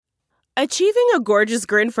Achieving a gorgeous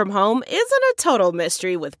grin from home isn't a total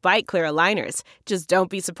mystery with Bite Clear aligners. Just don't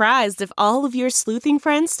be surprised if all of your sleuthing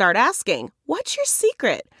friends start asking, "What's your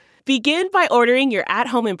secret?" Begin by ordering your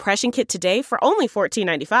at-home impression kit today for only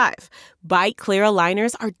 $14.95. Bite Clear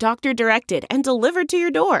aligners are doctor-directed and delivered to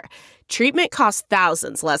your door. Treatment costs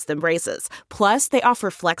thousands less than braces. Plus, they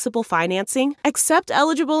offer flexible financing, accept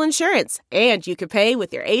eligible insurance, and you can pay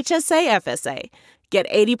with your HSA FSA. Get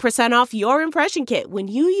 80% off your impression kit when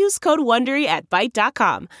you use code WONDERY at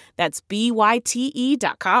Byte.com. That's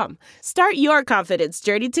BYTE.com. Start your confidence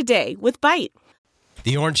journey today with Byte.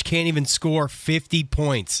 The Orange can't even score 50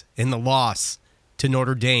 points in the loss to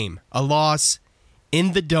Notre Dame. A loss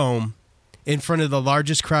in the Dome in front of the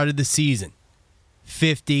largest crowd of the season.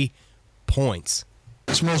 50 points.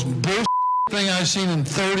 It's the most bullshit thing I've seen in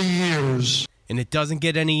 30 years. And it doesn't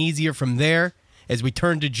get any easier from there as we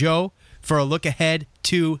turn to Joe for a look ahead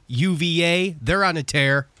to UVA. They're on a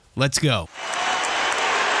tear. Let's go.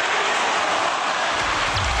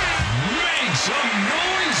 Make some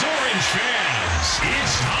noise, Orange fans.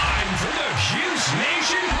 It's time for the Cuse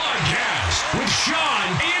Nation podcast with Sean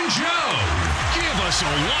and Joe. Give us a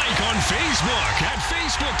like on Facebook at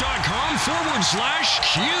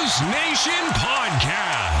facebook.com/Cuse Nation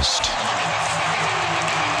podcast.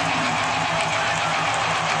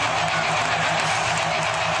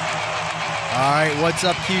 All right, what's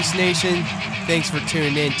up, Cuse Nation? Thanks for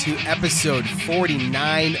tuning in to episode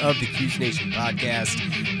 49 of the Cuse Nation podcast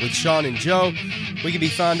with Sean and Joe. We can be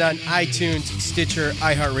found on iTunes, Stitcher,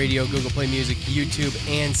 iHeartRadio, Google Play Music, YouTube,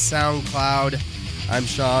 and SoundCloud. I'm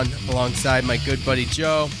Sean, alongside my good buddy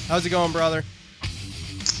Joe. How's it going, brother?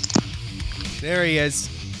 There he is.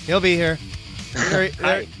 He'll be here.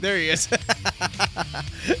 There he is.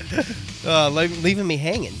 Leaving me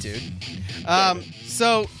hanging, dude.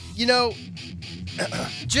 So, you know,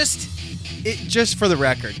 just for the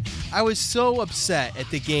record, I was so upset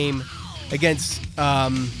at the game against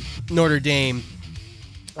Notre Dame.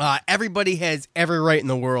 Everybody has every right in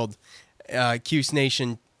the world. Cuse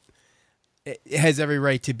Nation has every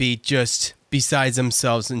right to be just besides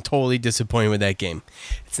themselves and totally disappointed with that game.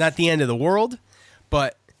 It's not the end of the world,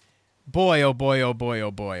 but boy, oh boy, oh boy,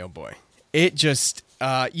 oh boy, oh boy. It just,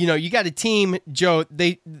 you got a team, Joe,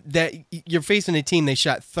 that you're facing a team, they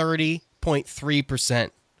shot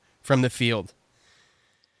 30.3% from the field.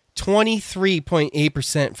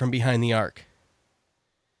 23.8% from behind the arc.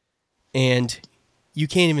 And you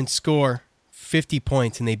can't even score 50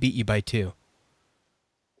 points and they beat you by 2.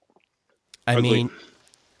 I mean,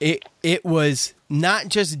 it was not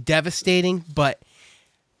just devastating, but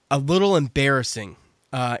a little embarrassing.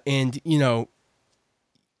 And,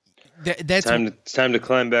 that's time to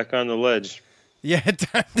climb back on the ledge. Yeah,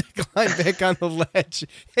 time to climb back on the ledge.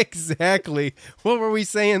 Exactly. What were we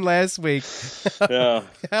saying last week? Yeah.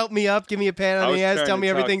 Help me up. Give me a pat on the ass. Tell me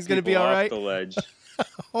everything's going to be all right. The ledge.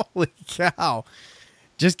 Holy cow.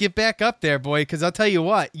 Just get back up there, boy, because I'll tell you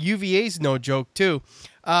what, UVA's no joke, too.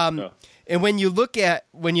 No. And when you look at,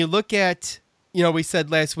 we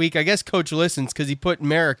said last week, I guess Coach listens because he put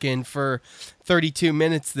Merrick in for 32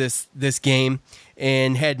 minutes this game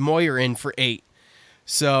and had Moyer in for 8.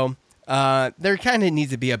 So there kind of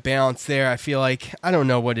needs to be a balance there. I feel like, I don't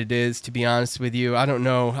know what it is, to be honest with you. I don't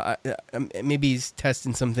know. Maybe he's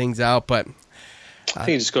testing some things out, but I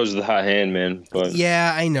think it just goes to the hot hand, man. But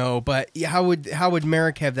yeah, I know. But how would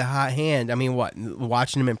Merrick have the hot hand? I mean, what,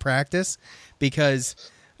 watching him in practice? Because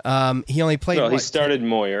he only played. No, he started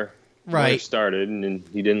Moyer. Right. Moyer started, and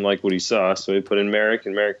he didn't like what he saw, so he put in Merrick,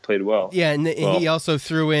 and Merrick played well. Yeah, and he also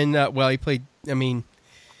threw in. He played. I mean,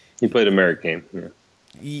 he played a Merrick game. Yeah.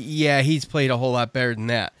 Yeah, he's played a whole lot better than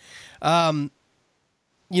that. And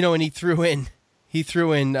he threw in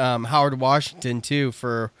Howard Washington too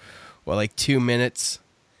for 2 minutes,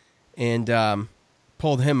 and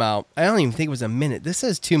pulled him out. I don't even think it was a minute. This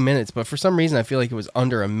says 2 minutes, but for some reason I feel like it was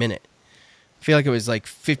under a minute. I feel like it was like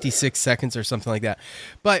 56 seconds or something like that.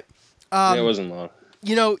 But it wasn't long.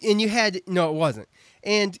 And you had it wasn't.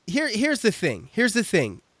 And here's the thing.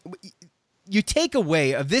 You take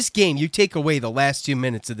away of this game, you take away the last 2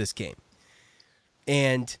 minutes of this game.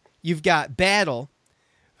 And you've got Battle,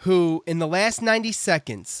 who in the last 90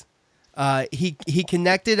 seconds, he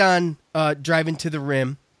connected on driving to the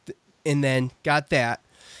rim and then got that.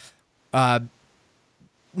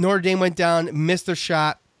 Notre Dame went down, missed their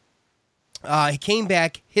shot. He came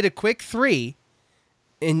back, hit a quick 3,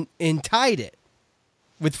 and tied it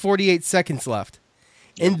with 48 seconds left.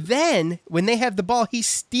 And then when they have the ball, he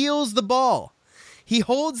steals the ball. He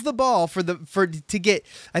holds the ball to get.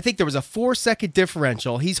 I think there was a 4-second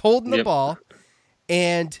differential. He's holding the ball,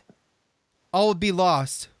 and all would be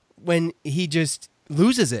lost when he just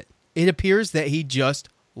loses it. it appears that he just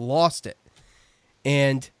lost it.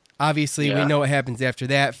 And obviously we know what happens after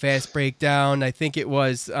that. Fast breakdown. I think it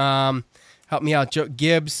was, help me out, Joe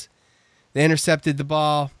Gibbs. They intercepted the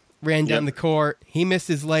ball, ran down the court. He missed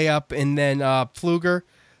his layup, and then Pfluger.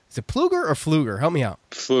 Is it Pfluger or Pfluger? Help me out.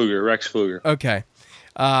 Pfluger, Rex Pfluger. Okay.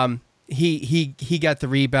 He got the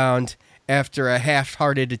rebound after a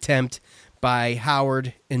half-hearted attempt by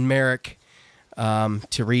Howard and Merrick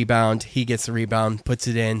to rebound. He gets the rebound, puts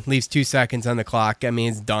it in, leaves 2 seconds on the clock. I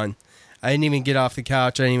mean, it's done. I didn't even get off the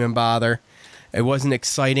couch. I didn't even bother. It wasn't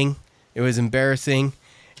exciting. It was embarrassing,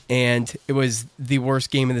 and it was the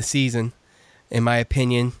worst game of the season, in my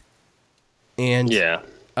opinion. And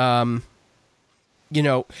one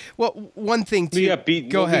thing too. We got beat.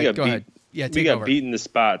 Go ahead. Yeah, we got beat in the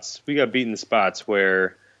spots. We got beat in the spots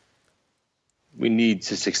where we need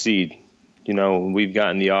to succeed. We've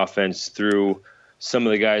gotten the offense through some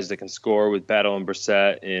of the guys that can score with Battle and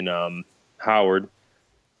Brissett and Howard,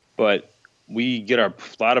 but we get a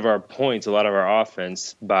lot of our points, a lot of our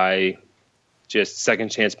offense by just second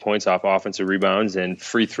chance points off offensive rebounds and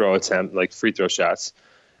free throw shots.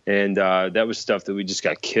 And that was stuff that we just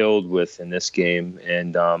got killed with in this game.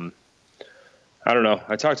 And I don't know.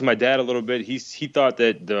 I talked to my dad a little bit. He thought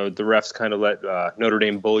that the refs kind of let Notre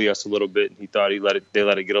Dame bully us a little bit. He thought they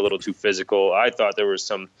let it get a little too physical. I thought there was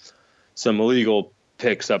some illegal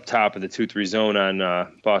picks up top of the 2-3 zone on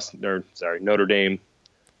Notre Dame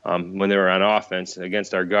when they were on offense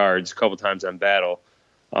against our guards a couple times on Battle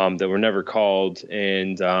that were never called.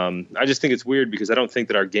 And I just think it's weird because I don't think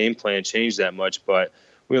that our game plan changed that much, but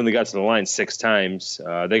we only got to the line 6 times.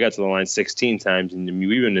 They got to the line 16 times,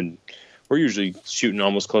 and we're usually shooting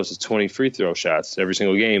almost close to 20 free throw shots every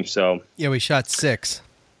single game. So yeah, we shot 6.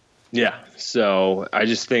 Yeah, so I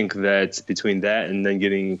just think that between that and then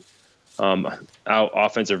getting out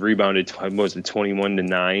offensive rebounded, was it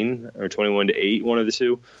 21-9 or 21-8, one of the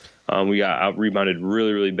two? We got out rebounded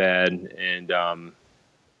really, really bad, and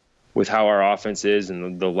with how our offense is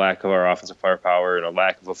and the lack of our offensive firepower and a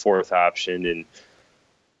lack of a fourth option, and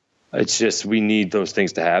it's just we need those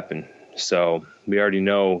things to happen. So we already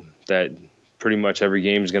know that pretty much every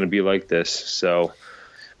game is going to be like this. So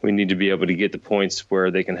we need to be able to get the points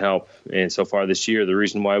where they can help. And so far this year, the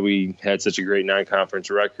reason why we had such a great non-conference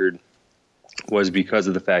record was because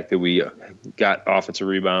of the fact that we got offensive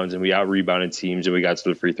rebounds and we out-rebounded teams and we got to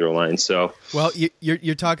the free throw line. So, well,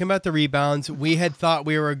 you're talking about the rebounds. We had thought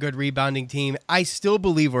we were a good rebounding team. I still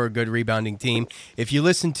believe we're a good rebounding team. If you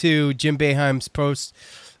listen to Jim Boeheim's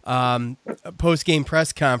post-game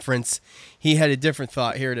press conference, he had a different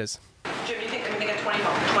thought. Here it is. Jim, do you think they got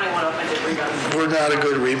 21 offensive rebounds? We're not a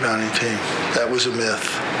good rebounding team. That was a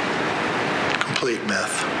myth. Complete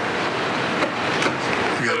myth.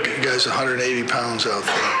 You got guys 180 pounds out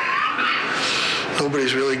there.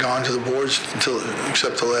 Nobody's really gone to the boards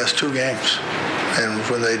except the last 2 games. And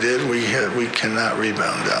when they did, we cannot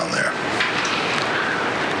rebound down there.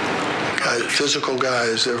 Physical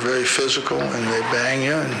guys, they're very physical, and they bang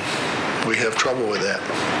you, and we have trouble with that.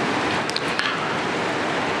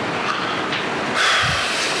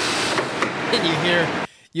 And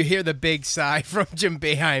you hear the big sigh from Jim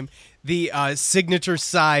Boeheim, the signature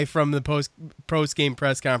sigh from the post-game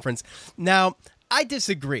press conference. Now, I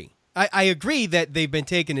disagree. I agree that they've been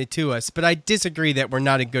taking it to us, but I disagree that we're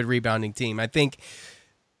not a good rebounding team. I think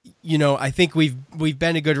we've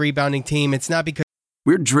been a good rebounding team. It's not because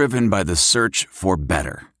we're driven by the search for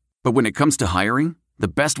better. But when it comes to hiring, the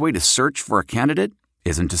best way to search for a candidate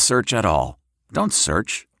isn't to search at all. Don't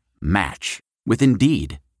search. Match with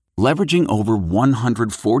Indeed. Leveraging over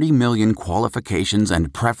 140 million qualifications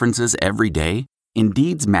and preferences every day,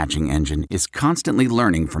 Indeed's matching engine is constantly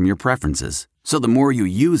learning from your preferences. So the more you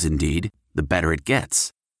use Indeed, the better it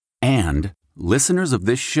gets. And listeners of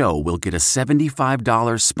this show will get a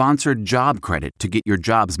 $75 sponsored job credit to get your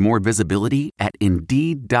jobs more visibility at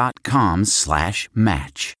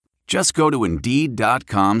Indeed.com/match. Just go to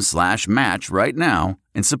Indeed.com/match right now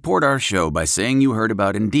and support our show by saying you heard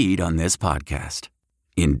about Indeed on this podcast.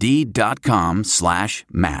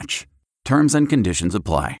 Indeed.com/match. Terms and conditions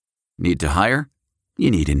apply. Need to hire?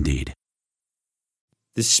 You need Indeed.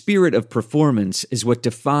 The spirit of performance is what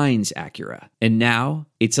defines Acura, and now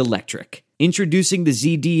it's electric. Introducing the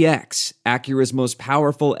ZDX, Acura's most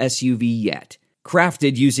powerful SUV yet.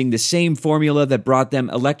 Crafted using the same formula that brought them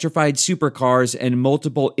electrified supercars and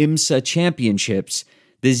multiple IMSA championships,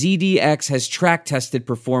 the ZDX has track-tested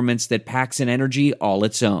performance that packs an energy all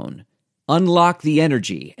its own. Unlock the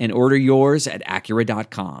energy and order yours at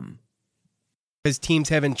Acura.com. Because teams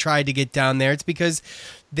haven't tried to get down there, it's because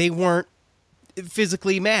they weren't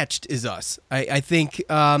physically matched as us. I think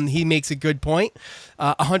he makes a good point.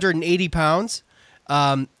 180 pounds.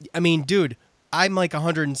 I mean, dude, I'm like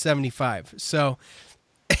 175. So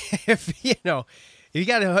if you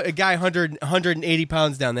got a guy 180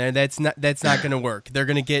 pounds down there, that's not going to work. They're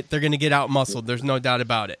going to get out muscled. There's no doubt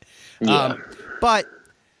about it. Yeah. But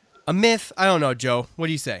a myth, I don't know, Joe. What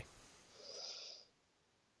do you say?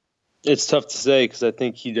 It's tough to say because I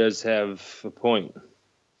think he does have a point.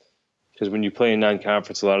 Because when you play in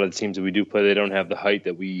non-conference, a lot of the teams that we do play, they don't have the height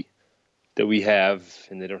that we have,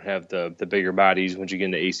 and they don't have the bigger bodies. Once you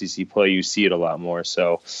get into ACC play, you see it a lot more.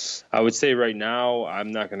 So I would say right now,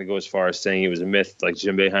 I'm not going to go as far as saying it was a myth, like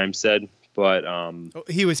Jim Boeheim said. But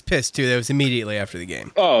he was pissed too. That was immediately after the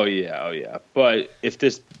game. Oh yeah. But if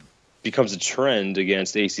this becomes a trend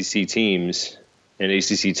against ACC teams and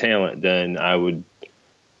ACC talent, then I would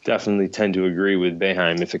definitely tend to agree with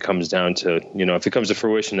Boeheim. If it comes down to, if it comes to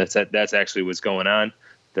fruition, that's actually what's going on,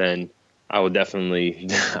 then I would definitely,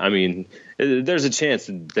 I mean, there's a chance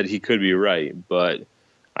that he could be right, but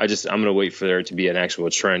I'm going to wait for there to be an actual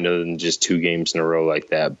trend other than just 2 games in a row like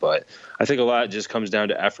that. But I think a lot just comes down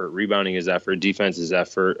to effort. Rebounding is effort. Defense is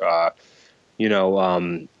effort.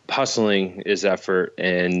 Hustling is effort.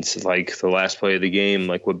 And like the last play of the game,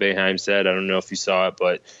 like what Boeheim said, I don't know if you saw it,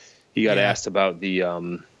 but he got asked about the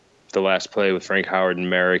last play with Frank Howard and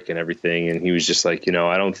Merrick and everything. And he was just like,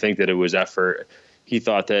 I don't think that it was effort. He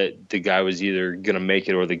thought that the guy was either going to make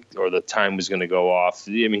it or the time was going to go off.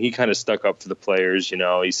 I mean, he kind of stuck up for the players.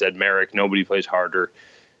 He said, Merrick, nobody plays harder,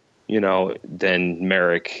 than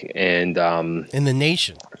Merrick. And in the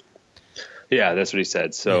nation. Yeah, that's what he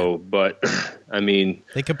said. So, but I mean,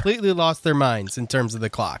 they completely lost their minds in terms of the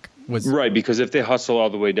clock. Right, because if they hustle all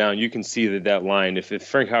the way down, you can see that line. If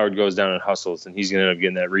Frank Howard goes down and hustles, then he's going to end up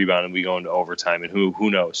getting that rebound, and we go into overtime. And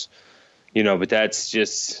who knows? But that's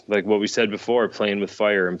just like what we said before, playing with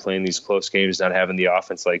fire and playing these close games, not having the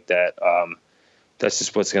offense like that. That's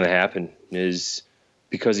just what's going to happen is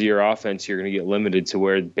because of your offense, you're going to get limited to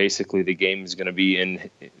where basically the game is going to be in,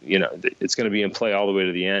 it's going to be in play all the way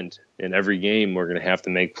to the end. In every game, we're going to have to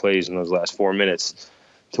make plays in those last 4 minutes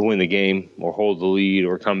to win the game or hold the lead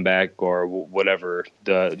or come back or whatever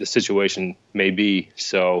the situation may be.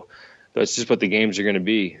 So that's just what the games are going to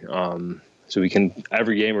be. So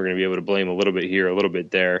every game we're going to be able to blame a little bit here, a little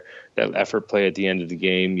bit there. That effort play at the end of the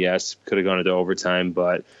game, yes, could have gone into overtime,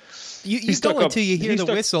 but you go until you hear the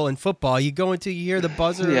whistle in football. You go until you hear the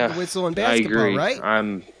buzzer of the whistle in basketball, I agree. Right?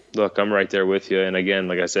 I'm right there with you. And again,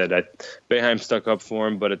 like I said, Boeheim stuck up for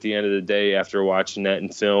him, but at the end of the day, after watching that in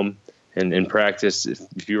film and in practice,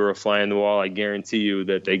 if you were a fly on the wall, I guarantee you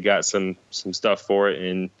that they got some stuff for it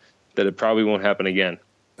and that it probably won't happen again.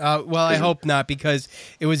 Well, I hope not, because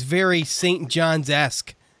it was very St.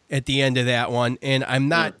 John's-esque at the end of that one, and I'm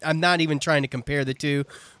not even trying to compare the two,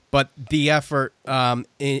 but the effort,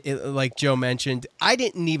 like Joe mentioned, I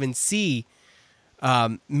didn't even see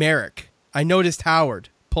Merrick. I noticed Howard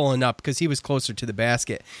pulling up because he was closer to the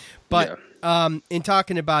basket, but in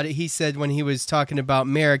talking about it, he said when he was talking about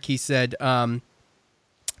Merrick, he said, I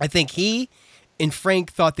think he and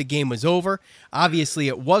Frank thought the game was over. Obviously,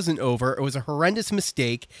 it wasn't over. It was a horrendous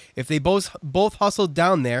mistake. If they both hustled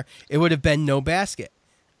down there, it would have been no basket.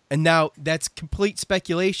 And now that's complete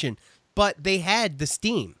speculation. But they had the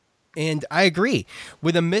steam. And I agree.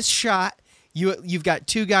 With a missed shot, you've got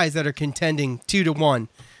 2 guys that are contending 2-1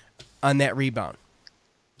 on that rebound.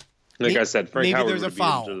 Like I said, Frank Howard there's would a be into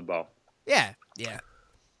foul. the ball. Yeah.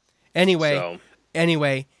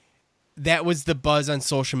 Anyway, that was the buzz on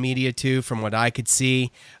social media too, from what I could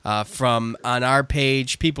see. From on our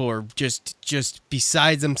page, people were just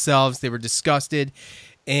besides themselves. They were disgusted,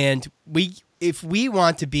 and if we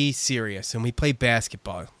want to be serious and we play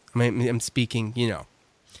basketball, I'm speaking,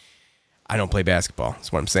 I don't play basketball.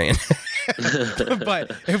 That's what I'm saying.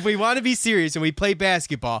 But if we want to be serious and we play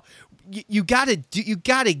basketball, you gotta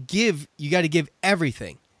give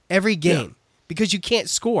everything, every game. Because you can't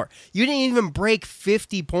score. You didn't even break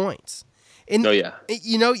 50 points. And,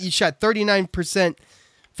 you shot 39%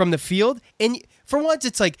 from the field. And for once,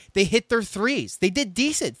 it's like they hit their threes. They did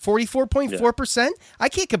decent, 44.4%. I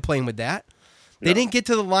can't complain with that. They didn't get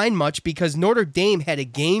to the line much because Notre Dame had a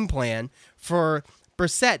game plan for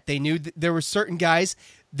Brissett. They knew that there were certain guys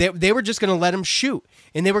that they were just going to let him shoot.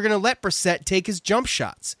 And they were going to let Brissett take his jump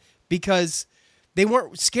shots because they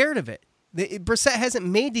weren't scared of it. Brissett hasn't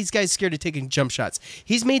made these guys scared of taking jump shots.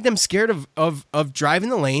 He's made them scared of driving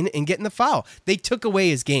the lane and getting the foul. They took away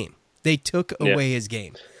his game. Yeah,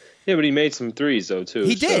 but he made some threes, though, too.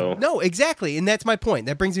 He did. No, exactly. And that's my point.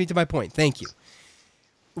 That brings me to my point. Thank you.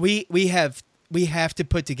 We have we have to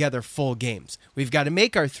put together full games. We've got to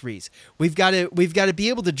make our threes. We've got to be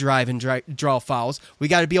able to drive and draw fouls. We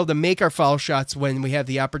got to be able to make our foul shots when we have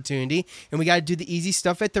the opportunity, and we got to do the easy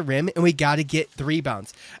stuff at the rim, and we got to get the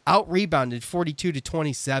rebounds. Out rebounded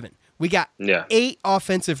 42-27. We got 8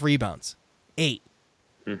 offensive rebounds. 8.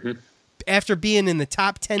 Mm-hmm. After being in the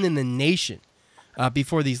top 10 in the nation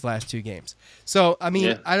before these last 2 games. So I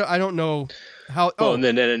mean, I don't know how. Well, and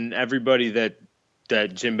then everybody that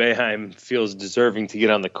Jim Boeheim feels deserving to get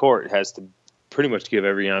on the court has to pretty much give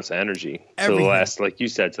every ounce of energy to the last, like you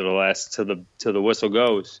said, till the whistle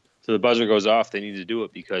goes, till the buzzer goes off. They need to do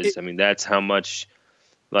it because that's how much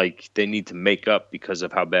they need to make up because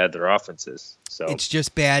of how bad their offense is. So it's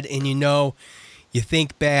just bad, and you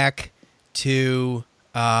think back to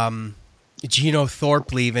Gino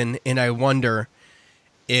Thorpe leaving, and I wonder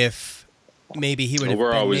if maybe he would have.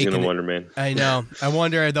 We're always going to wonder, man. I know. I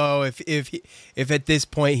wonder though if at this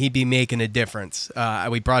point he'd be making a difference.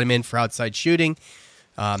 We brought him in for outside shooting.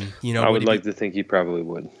 I would like to think he probably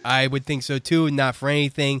would. I would think so too. Not for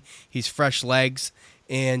anything. He's fresh legs,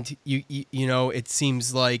 and it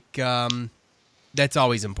seems like that's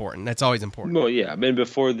always important. That's always important. Well, yeah. I mean,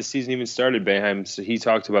 before the season even started, Boeheim, so he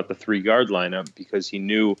talked about the 3-guard lineup because he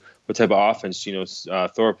knew what type of offense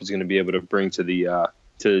Thorpe was going to be able to bring to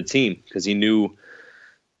the team, because he knew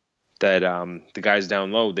that the guys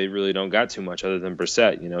down low, they really don't got too much other than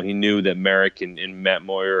Brissett. He knew that Merrick and Matt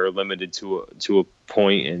Moyer are limited to a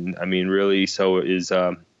point, and I mean, really, so is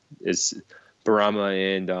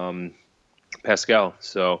Barama and Pascal.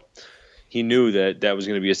 So he knew that was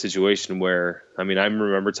going to be a situation where, I mean, I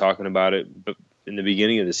remember talking about it in the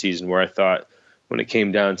beginning of the season where I thought when it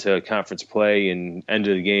came down to conference play and end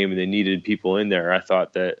of the game and they needed people in there, I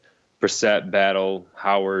thought that Brissett, Battle,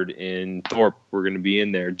 Howard, and Thorpe were going to be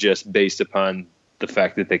in there just based upon the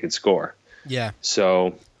fact that they could score. Yeah.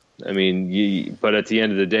 So, I mean, but at the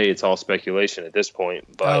end of the day, it's all speculation at this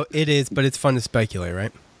point. But it is, but it's fun to speculate,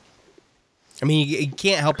 right? I mean, you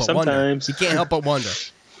can't help but wonder. You can't help but wonder.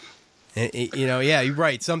 Yeah, you're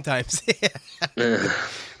right. Sometimes.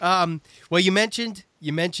 Well, you mentioned.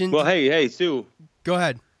 Well, hey, Sue. Go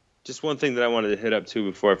ahead. Just one thing that I wanted to hit up too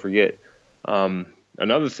before I forget.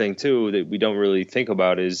 Another thing too that we don't really think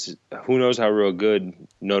about is who knows how real good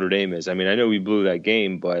Notre Dame is. I mean, I know we blew that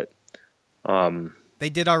game, but they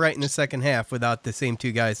did all right in the second half without the same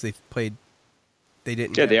 2 guys they played. They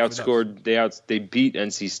didn't. Yeah, they outscored. They beat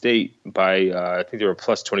NC State by I think they were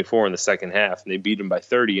plus 24 in the second half, and they beat them by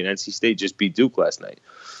 30. And NC State just beat Duke last night.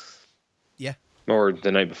 Yeah. Or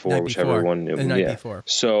the night before, whichever one. The night before.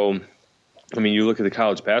 So, I mean, you look at the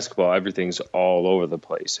college basketball, everything's all over the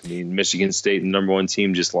place. I mean, Michigan State, the number 1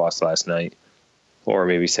 team, just lost last night. Or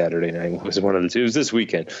maybe Saturday night was one of the two. It was this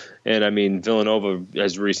weekend. And, I mean, Villanova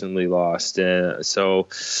has recently lost. So,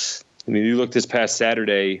 I mean, you look this past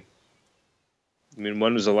Saturday, I mean,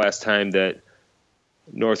 when was the last time that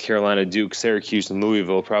North Carolina, Duke, Syracuse, and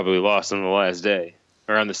Louisville probably lost on the last day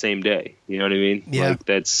or on the same day? You know what I mean? Yeah.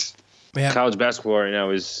 College basketball right now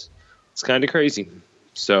it's kind of crazy.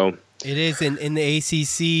 So it is, in the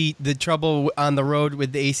ACC, the trouble on the road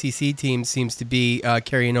with the ACC teams seems to be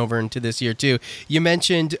carrying over into this year too. You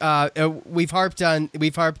mentioned we've harped on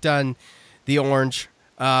the Orange.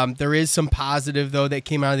 There is some positive though that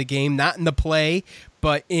came out of the game, not in the play,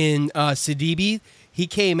 but in Sidibe. He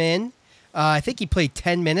came in. I think he played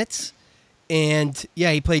 10 minutes, and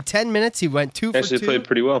he played 10 minutes. He went 2 for 2. Actually played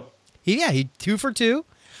pretty well. He 2 for 2.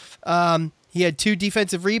 He had 2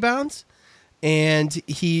 defensive rebounds, and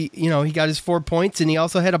he got his 4 points, and he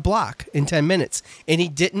also had a block in 10 minutes. And he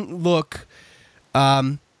didn't look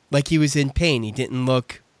like he was in pain. He didn't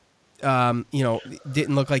look,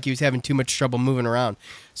 didn't look like he was having too much trouble moving around.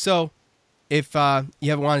 So if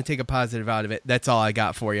you want to take a positive out of it, that's all I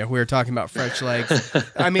got for you. We were talking about fresh legs.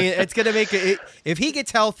 I mean, it's gonna make it. If he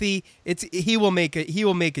gets healthy, he will make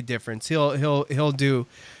a difference. He'll do.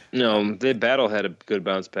 No, the Battle had a good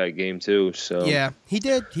bounce back game too. So yeah, he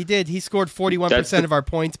did. He scored 41% of our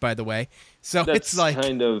points, by the way. So that's it's like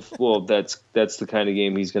that's the kind of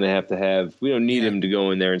game he's going to have. We don't need him to go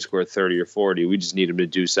in there and score 30 or 40. We just need him to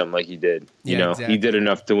do something like he did. Exactly. He did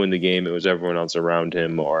enough to win the game. It was everyone else around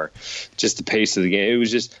him, or just the pace of the game. It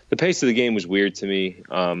was just the pace of the game was weird to me.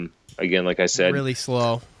 Again, like I said, really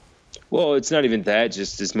slow. Well, it's not even that.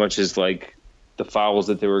 Just as much as like the fouls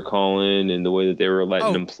that they were calling and the way that they were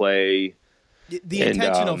letting them play. The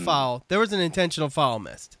intentional foul. There was an intentional foul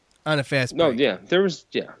missed on a fast break. No, yeah, there was.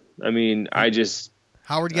 Yeah, I mean,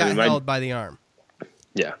 Howard got held by the arm.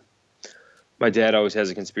 Yeah, my dad always has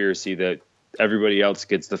a conspiracy that everybody else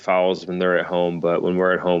gets the fouls when they're at home, but when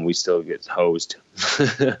we're at home, we still get hosed.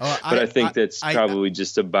 But I think that's probably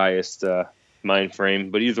just a biased. mind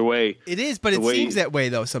frame. But either way, it is. But it seems that way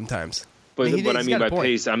though sometimes. But what I mean by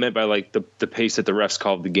pace, I meant by like the pace that the refs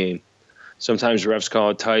called the game. Sometimes refs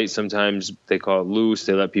call it tight. Sometimes they call it loose.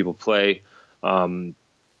 They let people play.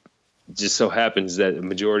 Just so happens that the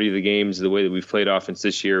majority of the games, the way that we've played offense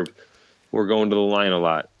this year, we're going to the line a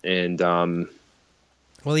lot. And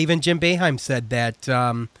well, even Jim Boeheim said that.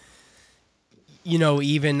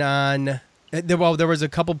 Even on there was a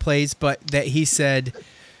couple plays, but that he said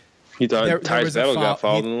he thought Tyus Battle got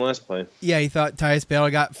fouled in the last play. Yeah, he thought Tyus Battle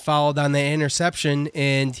got fouled on the interception,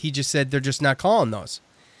 and he just said they're just not calling those.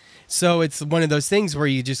 So it's one of those things where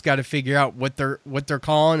you just got to figure out what they're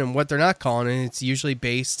calling and what they're not calling, and it's usually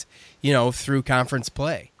based, through conference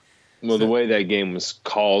play. Well, the way that game was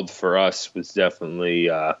called for us was definitely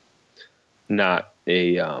not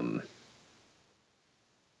a.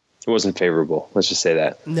 It wasn't favorable. Let's just say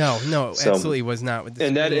that. No, absolutely was not.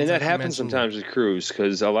 And that happens sometimes with crews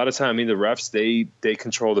because a lot of time, the refs they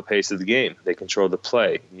control the pace of the game. They control the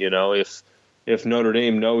play. If Notre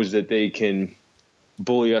Dame knows that they can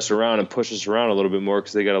bully us around and push us around a little bit more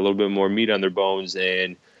because they got a little bit more meat on their bones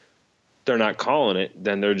and they're not calling it,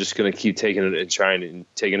 then they're just going to keep taking it and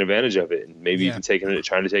taking advantage of it, and maybe even trying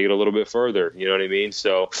to take it a little bit further. You know what I mean?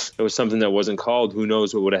 So it was something that wasn't called. Who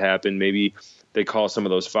knows what would have happened? Maybe they call some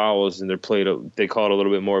of those fouls and they call it a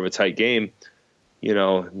little bit more of a tight game.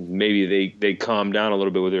 Maybe they calm down a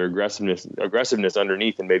little bit with their aggressiveness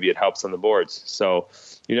underneath, and maybe it helps on the boards. So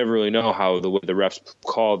you never really know how the refs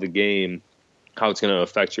call the game, how it's going to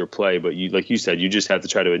affect your play. But like you said, you just have to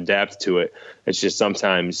try to adapt to it. It's just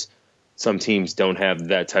sometimes some teams don't have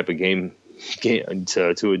that type of game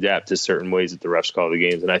to adapt to certain ways that the refs call the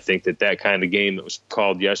games. And I think that kind of game that was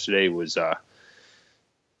called yesterday was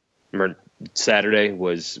Saturday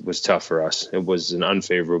was tough for us. It was an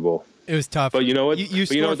unfavorable. It was tough. But you know what? You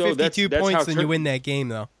score 52 points and you win that game,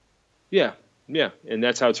 though. Yeah. And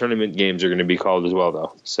that's how tournament games are going to be called as well,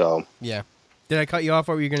 though. So yeah. Did I cut you off?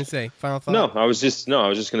 What were you going to say? Final thought? No, I was just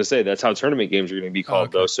going to say that's how tournament games are going to be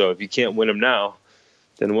called, though. So if you can't win them now,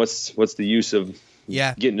 then what's the use of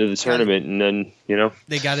getting to the tournament? And then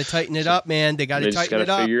they got to tighten it up, man. They got to tighten it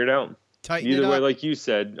up. Figure it out. Either way, like you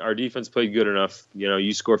said, our defense played good enough.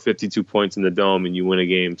 You score 52 points in the Dome and you win a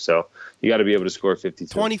game. So you got to be able to score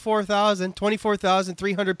 52.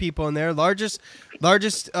 24,300 people in there. Largest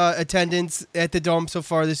attendance at the Dome so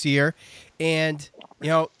far this year. And,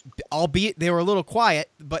 albeit they were a little quiet,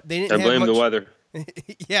 but they didn't have much. I blame the weather.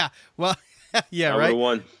 Yeah. Well, yeah, I right?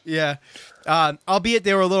 won. Yeah. Albeit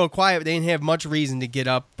they were a little quiet, but they didn't have much reason to get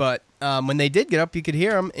up. But when they did get up, you could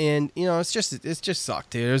hear them, and it's just sucked,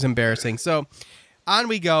 dude. It was embarrassing. So on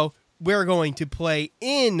we go. We're going to play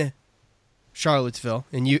in Charlottesville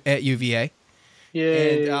at UVA.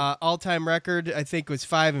 Yay. And all-time record, I think, was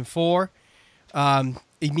 5-4.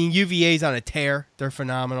 UVA's on a tear. They're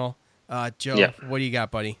phenomenal. Joe, What do you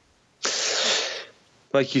got, buddy?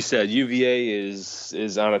 Like you said, UVA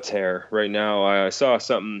is on a tear right now. I saw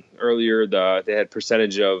something earlier. They had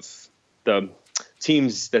percentage of the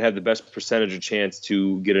teams that have the best percentage of chance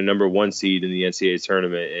to get a number 1 seed in the NCAA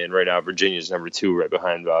tournament, and right now Virginia's number 2, right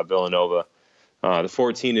behind Villanova. The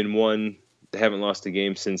 14-1, they haven't lost a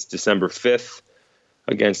game since December 5th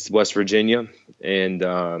against West Virginia, and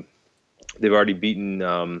they've already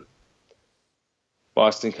beaten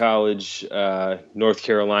Boston College, North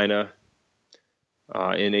Carolina.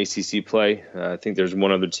 In ACC play. I think there's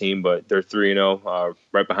one other team, but they're 3-0,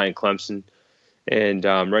 right behind Clemson. And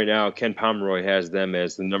right now, Ken Pomeroy has them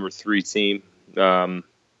as the number 3 team,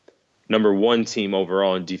 number 1 team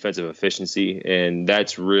overall in defensive efficiency, and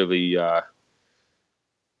that's really what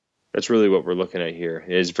we're looking at here.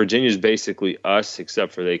 Is Virginia's basically us,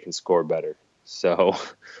 except for they can score better. So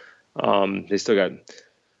they still got.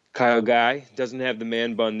 Kyle Guy doesn't have the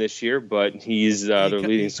man bun this year, but he's their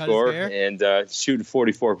leading scorer and shooting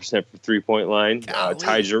 44% from 3-point line.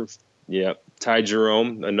 Ty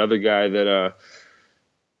Jerome, another guy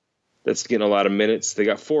that's getting a lot of minutes. They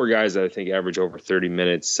got 4 guys that I think average over 30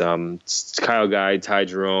 minutes. Kyle Guy, Ty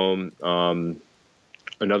Jerome,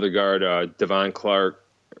 another guard, Devon Clark.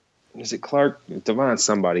 Is it Clark? Devon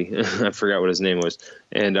somebody. I forgot what his name was.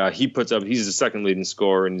 And he's the second leading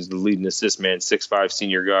scorer, and he's the leading assist man, 6'5"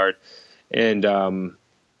 senior guard. And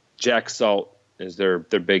Jack Salt is their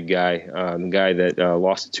big guy, the guy that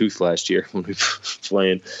lost a tooth last year when we were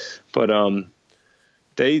playing. But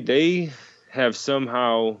they have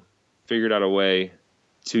somehow figured out a way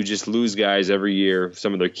to just lose guys every year,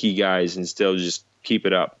 some of their key guys, and still just keep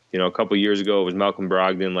it up. A couple of years ago, it was Malcolm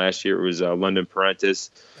Brogdon. Last year, it was London Parentis.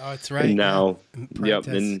 Oh, that's right. And now,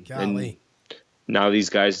 and now these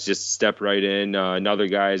guys just step right in. Another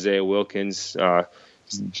guy, Isaiah Wilkins,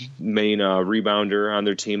 main rebounder on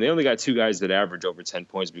their team. They only got 2 guys that average over 10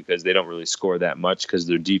 points because they don't really score that much because of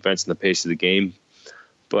their defense and the pace of the game.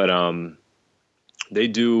 But they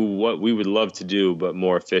do what we would love to do, but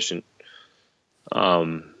more efficient.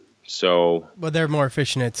 Well, they're more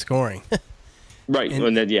efficient at scoring. Right.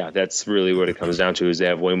 And then, that's really what it comes down to is they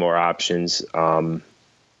have way more options.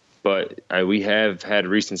 But we have had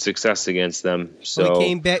recent success against them. So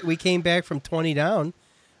we came back from 20 down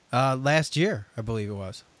last year, I believe it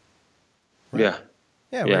was. Right? Yeah.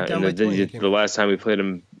 Yeah. We're down by 20. The last time we played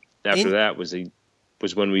them after that was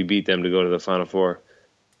when we beat them to go to the Final Four.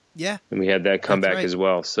 Yeah. And we had that comeback as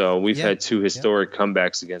well. So we've had 2 historic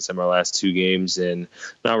comebacks against them our last 2 games. And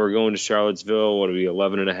now we're going to Charlottesville. What are we,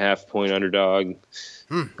 11.5-point underdog?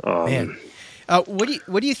 Man. What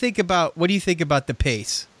do you think about the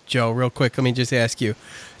pace, Joe, real quick? Let me just ask you.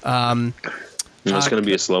 It's going to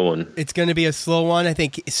be a slow one. It's going to be a slow one. I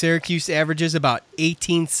think Syracuse averages about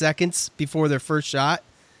 18 seconds before their first shot.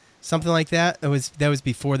 Something like that. That was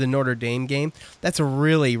before the Notre Dame game. That's a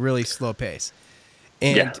really, really slow pace.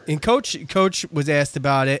 And Coach was asked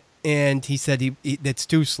about it, and he said that's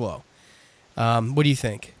too slow. What do you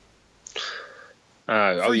think?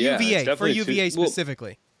 UVA, for UVA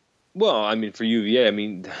specifically. Well, I mean, for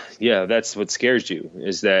UVA, that's what scares you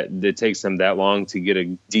is that it takes them that long to get a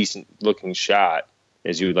decent looking shot,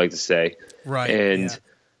 as you would like to say. Right. And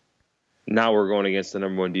now we're going against the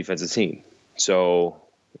number 1 defensive team. So,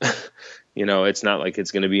 it's not like it's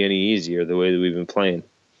going to be any easier the way that we've been playing.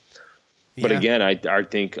 But again, I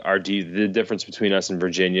think the difference between us and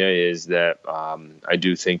Virginia is that I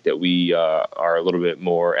do think that we are a little bit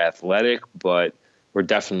more athletic, but we're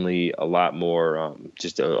definitely a lot more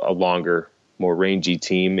just a longer, more rangy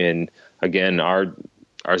team. And again, our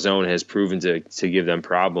zone has proven to give them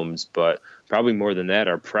problems, but probably more than that,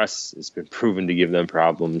 our press has been proven to give them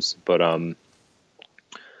problems. But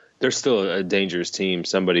they're still a dangerous team,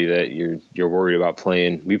 somebody that you're worried about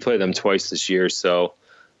playing. We play them twice this year, so.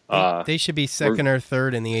 They should be second or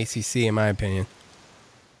third in the ACC, in my opinion.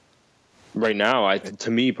 Right now,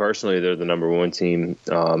 to me personally, they're the number 1 team.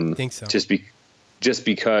 I think so. Just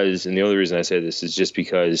because, and the only reason I say this is just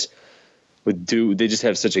because with Duke, they just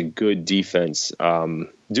have such a good defense.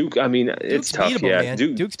 Duke, it's tough. Beatable, man.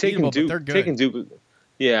 Duke's beatable, but they're good. Taking Duke,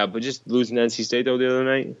 but just losing to NC State though the other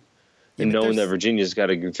night, and knowing that Virginia's got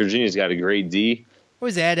a great D. What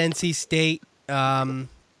was that? NC State.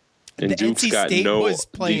 And Duke's got no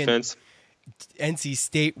defense. NC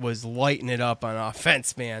State was lighting it up on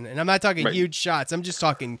offense, man. And I'm not talking huge shots. I'm just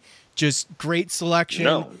talking great selection.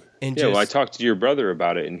 No. Well, I talked to your brother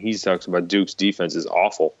about it, and he talks about Duke's defense is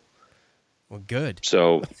awful. Well, good.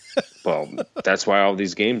 So, that's why all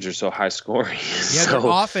these games are so high scoring. Yeah, their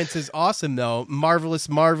offense is awesome, though. Marvelous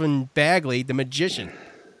Marvin Bagley, the magician.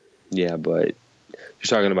 Yeah, but you're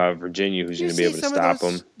talking about Virginia, who's going to be able to stop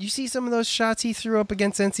them. You see some of those shots he threw up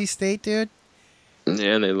against NC State, dude?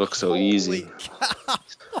 Yeah, and they look so easy. Cow.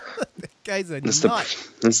 That guy's a nut.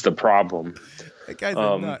 That's the problem. That guy's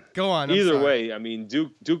a nut. Go on. Either way,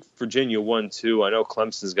 Duke, Virginia 1-2. I know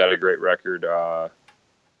Clemson's got a great record,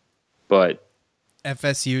 but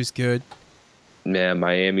FSU's good. Man,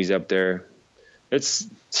 Miami's up there. It's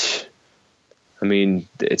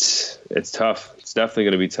tough. It's definitely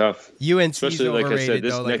going to be tough. UNC's especially overrated,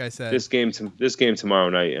 this game tomorrow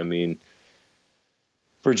night.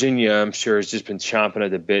 Virginia, I'm sure, has just been chomping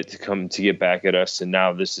at the bit to get back at us, and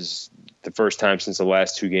now this is the first time since the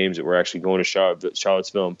last 2 games that we're actually going to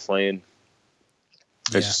Charlottesville and playing.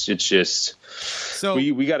 It's just so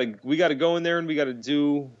we got to go in there and we got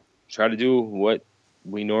to try to do what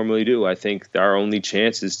we normally do. I think our only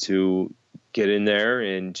chance is to get in there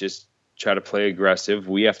and just try to play aggressive.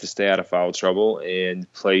 We have to stay out of foul trouble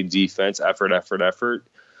and play defense, effort.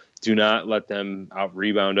 Do not let them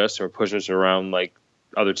out-rebound us or push us around like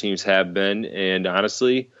other teams have been. And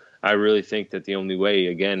honestly, I really think that the only way,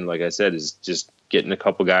 again, like I said, is just getting a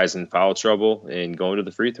couple guys in foul trouble and going to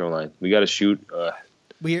the free throw line. We got to shoot.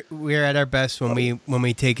 We're at our best when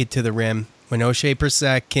we take it to the rim. When O'Shea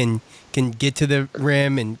Brissett can get to the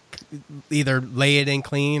rim and either lay it in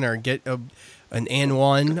clean or get an and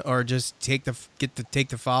one or just take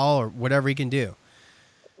the foul or whatever he can do.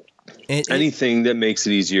 Anything that makes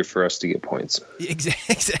it easier for us to get points.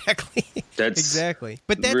 Exactly. That's exactly.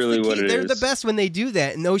 But that's really the key. What it They're is. the best when they do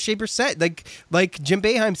that. And O'Shea Brissett, like Jim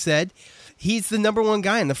Boeheim said, he's the number 1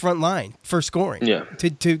 guy in the front line for scoring. Yeah.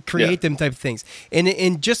 To create them type of things.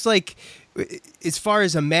 And just like as far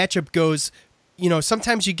as a matchup goes,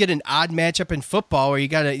 sometimes you get an odd matchup in football where you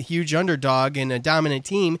got a huge underdog and a dominant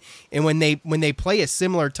team, and when they play a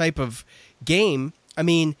similar type of game, I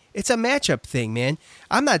mean, it's a matchup thing, man.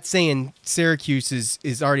 I'm not saying Syracuse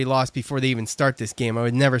is already lost before they even start this game. I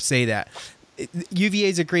would never say that. UVA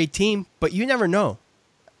is a great team, but you never know.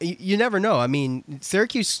 You never know. I mean,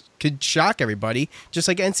 Syracuse could shock everybody, just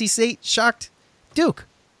like NC State shocked Duke.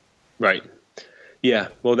 Right. Yeah.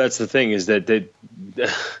 Well, that's the thing is that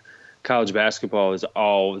college basketball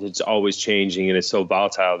it's always changing, and it's so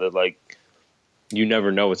volatile that like you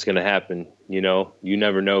never know what's going to happen. You know, you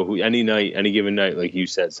never know who any given night, like you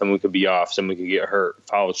said, someone could be off, someone could get hurt,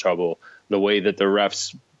 foul trouble. The way that the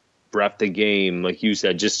refs ref the game, like you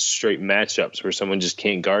said, just straight matchups where someone just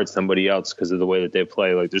can't guard somebody else because of the way that they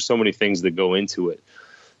play. Like there's so many things that go into it.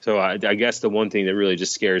 So I guess the one thing that really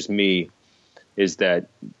just scares me is that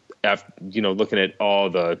after, looking at all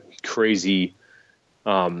the crazy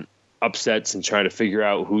upsets and trying to figure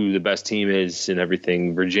out who the best team is and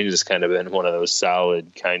everything, Virginia's kind of been one of those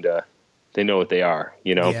solid kind of, they know what they are,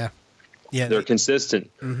 Yeah. They're consistent.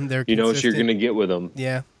 Mm-hmm, they're you know what you're consistent. going to get with them.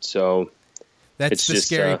 Yeah. So that's it's the just,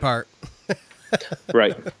 scary part.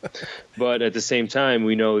 Right. But at the same time,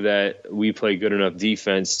 we know that we play good enough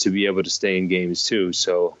defense to be able to stay in games too.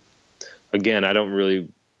 So again, I don't really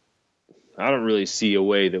see a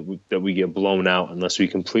way that we get blown out unless we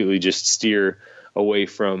completely just steer away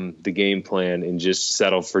from the game plan and just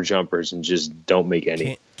settle for jumpers and just don't make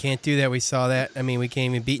any. Can't do that. We saw that. I mean, we can't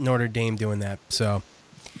even beat Notre Dame doing that. So,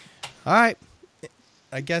 all right.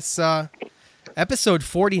 I guess episode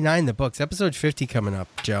 49 in the books. Episode 50 coming up,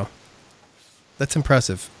 Joe. That's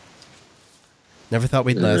impressive. Never thought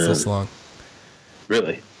we'd last this long.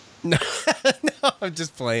 Really? No, I'm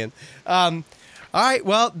just playing. All right,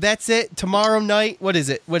 well, that's it. Tomorrow night, what is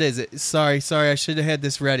it? Sorry, I should have had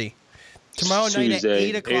this ready. Tomorrow Tuesday, night at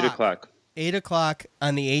 8 o'clock. 8 o'clock. 8 o'clock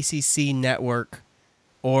on the ACC network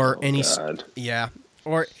or any... God. Yeah.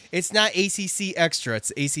 Or it's not ACC Extra,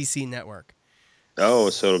 it's ACC network. Oh,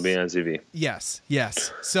 so it'll be on TV. Yes.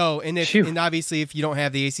 So, and obviously if you don't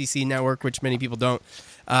have the ACC network, which many people don't,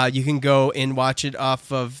 you can go and watch it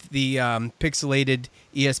off of the pixelated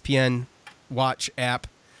ESPN Watch app,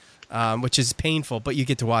 which is painful, but you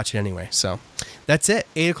get to watch it anyway. So that's it.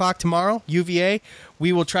 8 o'clock tomorrow, UVA.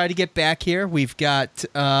 We will try to get back here. We've got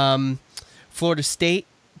Florida State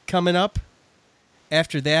coming up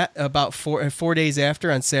after that, about 4 days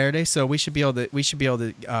after on Saturday. So we should be able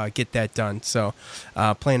to get that done. So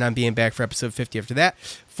plan on being back for episode 50 after that.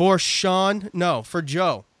 For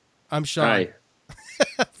Joe, I'm Sean. Hi.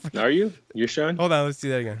 Are you? You're Sean? Hold on, let's do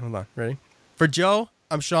that again. Hold on. Ready? For Joe,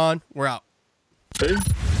 I'm Sean. We're out.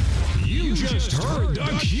 You just heard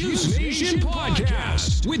the Cuse Nation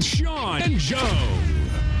podcast with Sean and Joe.